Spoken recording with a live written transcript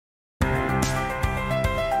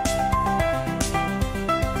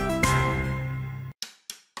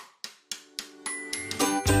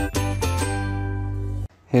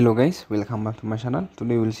Hello guys, welcome back to my channel.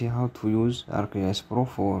 Today we'll see how to use ArccGIS Pro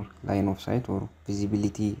for line of sight or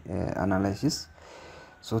visibility analysis.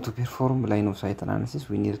 So to perform line of sight analysis,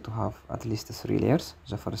 we need to have at least 3 layers.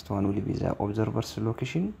 The first one will be the observer's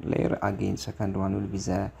location layer. Again, second one will be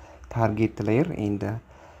the target layer, and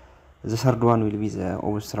the third one will be the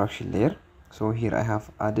obstruction layer. So here I have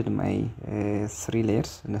added my 3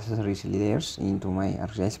 layers, necessary 3 layers into my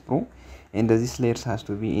ArccGIS Pro. And this layers has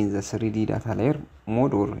to be in the 3D data layer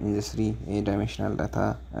mode or in the 3-dimensional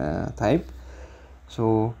data type.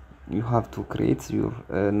 So you have to create your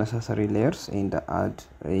necessary layers and add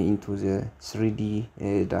into the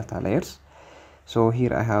 3D data layers. So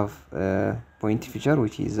here I have point feature,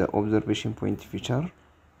 which is the observation point feature.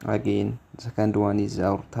 Again, the second one is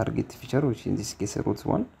our target feature, which in this case route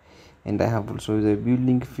 1, and I have also the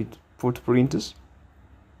building footprints.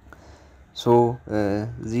 So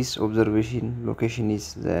this observation location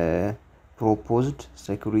is the proposed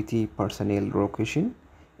security personnel location,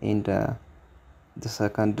 and the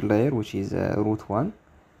second layer, which is route 1,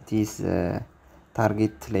 it is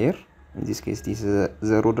target layer. In this case, this is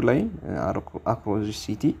the road line across the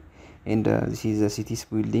city, and this is the city's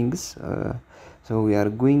buildings. So we are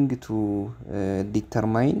going to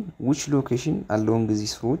determine which location along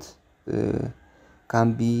this route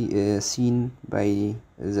can be seen by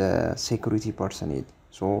the security personnel.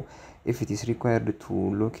 So if it is required to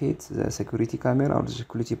locate the security camera or the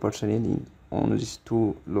security personnel on these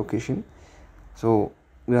two locations, so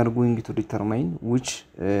we are going to determine which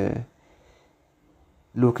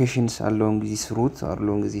locations along this route or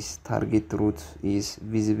along this target route is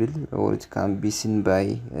visible or it can be seen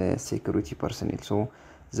by security personnel. So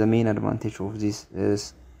the main advantage of this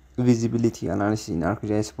is visibility analysis in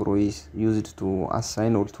ArccGIS Pro is used to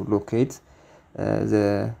assign or to locate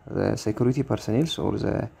the security personnel or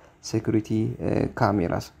the security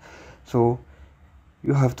cameras. So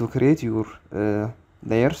you have to create your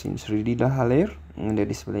layers in 3D data layer and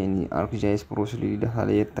display in ArccGIS Pro 3D data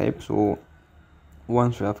layer type. So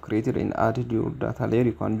once you have created and added your data layer,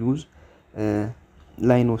 you can use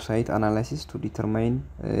line of sight analysis to determine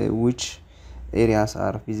which areas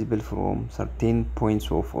are visible from certain points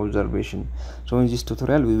of observation. So in this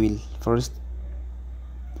tutorial, we will first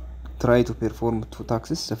try to perform 2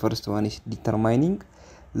 tasks. The first one is determining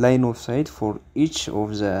line of sight for each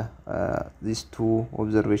of the these 2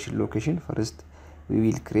 observation location. First, we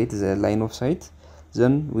will create the line of sight.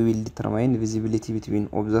 Then we will determine visibility between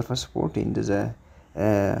observer spot and the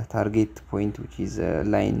target point, which is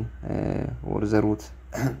line or the route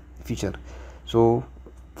feature. So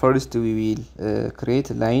first we will create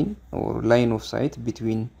a line or line of sight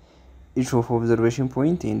between each of observation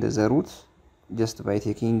point and the route just by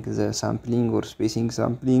taking the sampling or spacing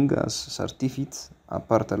sampling as 30 feet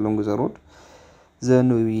apart along the road.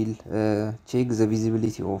 Then we will check the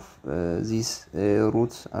visibility of this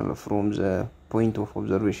route from the point of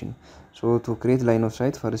observation. So to create line of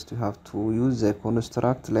sight, first you have to use the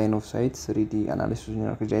construct line of sight 3D analysis in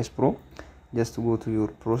ArccGIS Pro. Just go to your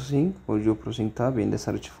processing or geoprocessing tab and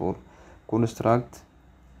search for construct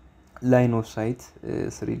line of sight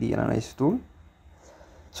 3D analysis tool.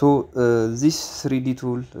 So this 3D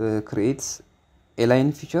tool creates a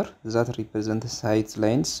line feature that represents sight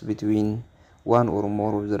lines between one or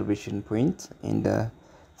more observation point and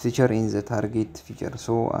feature in the target feature.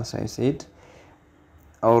 So as I said,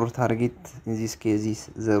 our target in this case is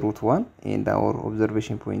the route 1 and our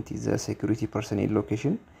observation point is the security personnel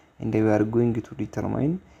location, and we are going to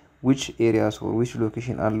determine which areas or which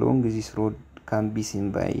location along this road can be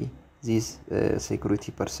seen by this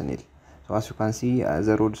security personnel. So as you can see,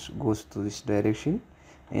 the road goes to this direction,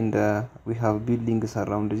 and we have buildings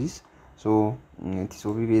around this. So it is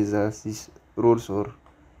obvious that this roads or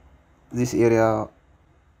this area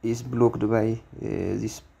is blocked by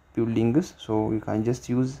these buildings. So we can just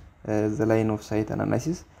use the line of sight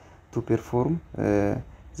analysis to perform the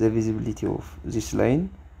visibility of this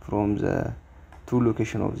line from the 2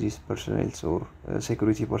 location of these personnel or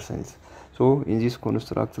security personnel. So in this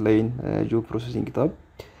construct line geoprocessing tab,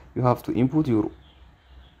 you have to input your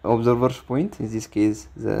observer's point, in this case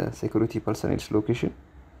the security personnel's location.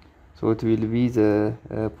 So it will be the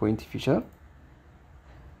point feature.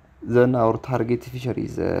 Then our target feature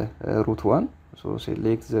is route 1. So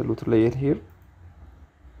select the route layer here.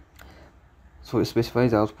 So specify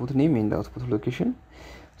the output name and the output location.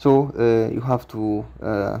 So you have to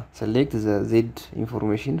select the Z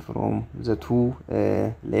information from the 2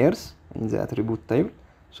 layers in the attribute table.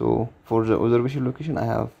 So for the observation location, I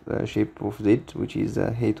have a shape of Z, which is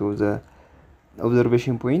the height of the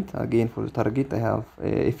observation point. Again, for the target, I have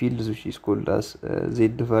a field which is called as Z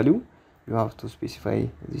value. You have to specify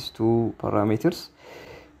these 2 parameters.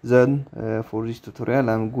 Then for this tutorial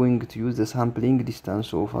I'm going to use the sampling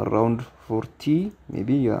distance of around 40,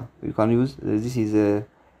 maybe. Yeah, you can use this is a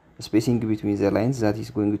spacing between the lines that is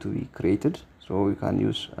going to be created, so you can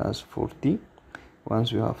use as 40.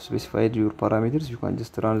 Once you have specified your parameters, you can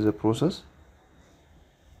just run the process.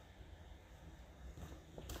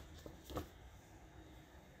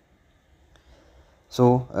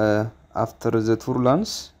 So after the tour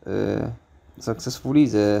runs successfully,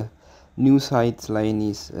 the new site line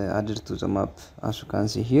is added to the map. As you can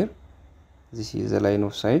see here, this is the line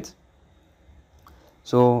of sight.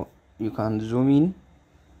 So you can zoom in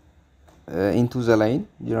into the line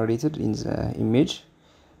generated in the image,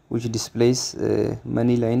 which displays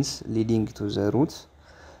many lines leading to the route.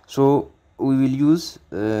 So we will use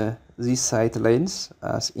these sight lines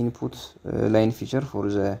as input line feature for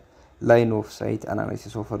the line of sight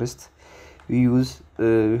analysis. So first we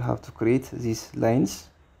have to create these lines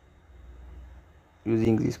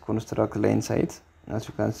using this construct line sight. As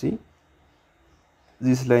you can see,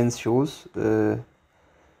 this line shows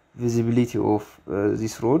visibility of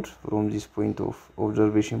this road from this point of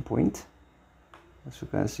observation point. As you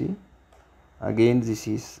can see, again,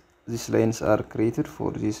 these lines are created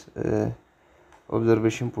for this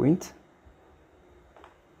observation point,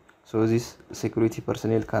 so this security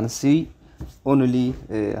personnel can see only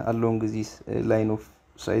along this line of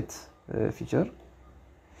sight feature.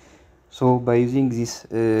 So by using this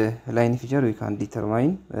line feature, we can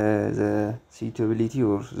determine the suitability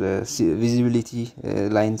or the visibility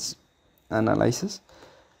lines analysis.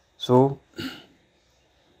 So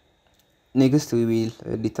next we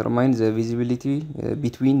will determine the visibility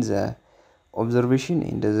between the observation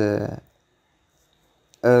and the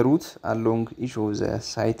route along each of the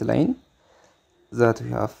sight line that we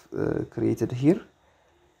have created here.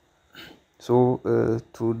 So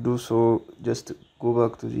to do so, just go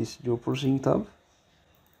back to this job processing tab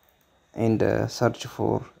and search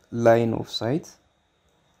for line of sight.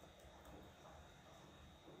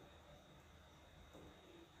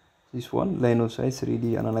 This one, line of sight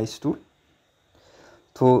 3D analyze tool.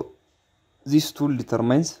 So this tool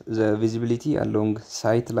determines the visibility along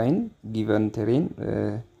sight line given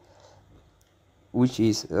terrain, which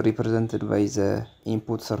is represented by the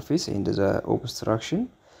input surface and the obstruction,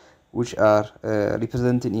 which are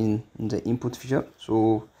represented in the input feature.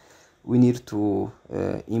 So we need to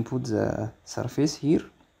input the surface here,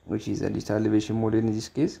 which is a digital elevation model. In this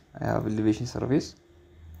case, I have elevation surface.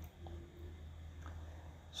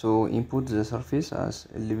 So input the surface as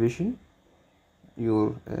elevation,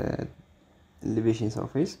 your elevation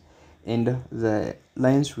surface, and the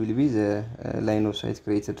lines will be the line of sight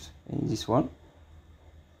created in this one.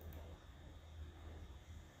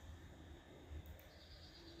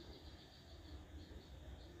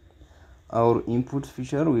 Our input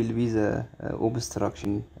feature will be the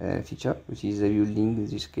obstruction feature, which is the building in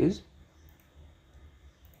this case.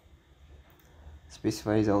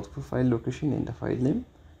 Specify the output file location and the file name.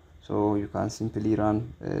 So you can simply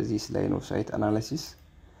run this line of sight analysis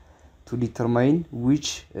to determine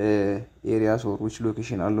which areas or which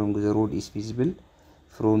location along the road is visible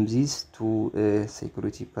from these two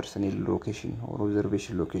security personnel location or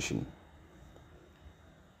observation location.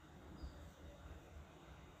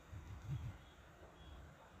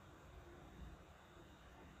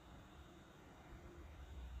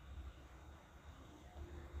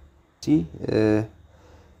 See,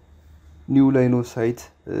 new line of sight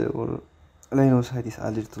or line of sight is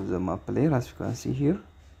added to the map layer. As you can see here,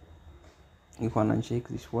 you can uncheck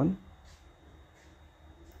this one.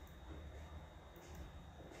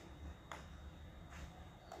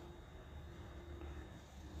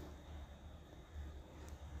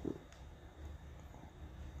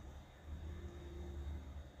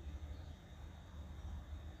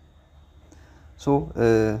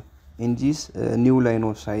 So in this new line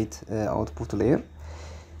of sight output layer,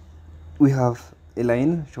 we have a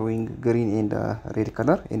line showing green and red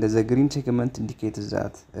color, and the green segment indicates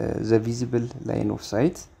that the visible line of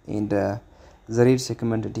sight, and the red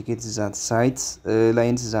segment indicates that sites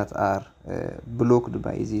lines that are blocked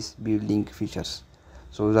by these building features.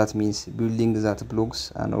 So that means building that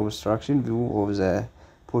blocks an obstruction view of the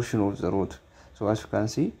portion of the road. So as you can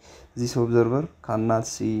see, this observer cannot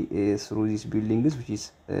see through these buildings, which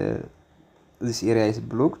is this area is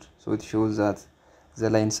blocked, so it shows that the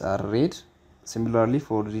lines are red. Similarly,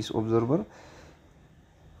 for this observer,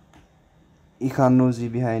 he cannot see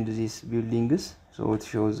behind these buildings, so it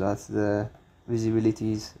shows that the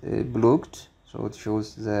visibility is blocked, so it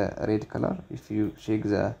shows the red color. If you check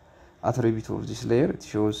the attribute of this layer, it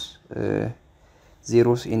shows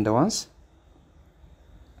zeros and ones.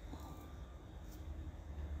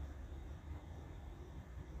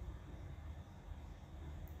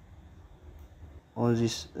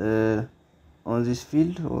 on this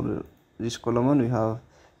field or this column we have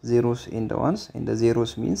zeros and the ones, and the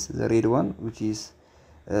zeros means the red one, which is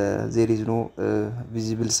there is no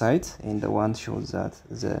visible site, and the one shows that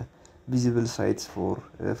the visible sites for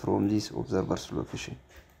from this observer's location.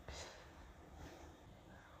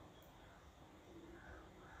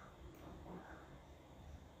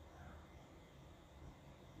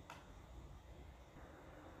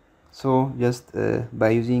 So just by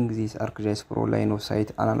using this ArccGIS Pro line of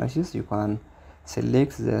sight analysis, you can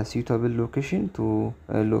select the suitable location to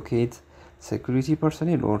locate security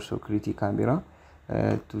personnel or security camera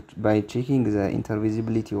by checking the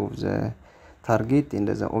intervisibility of the target and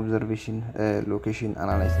the observation location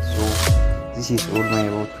analysis. So this is all my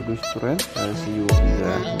about today's tutorial. See you in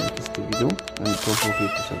the next video, and don't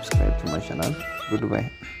forget to subscribe to my channel. Goodbye.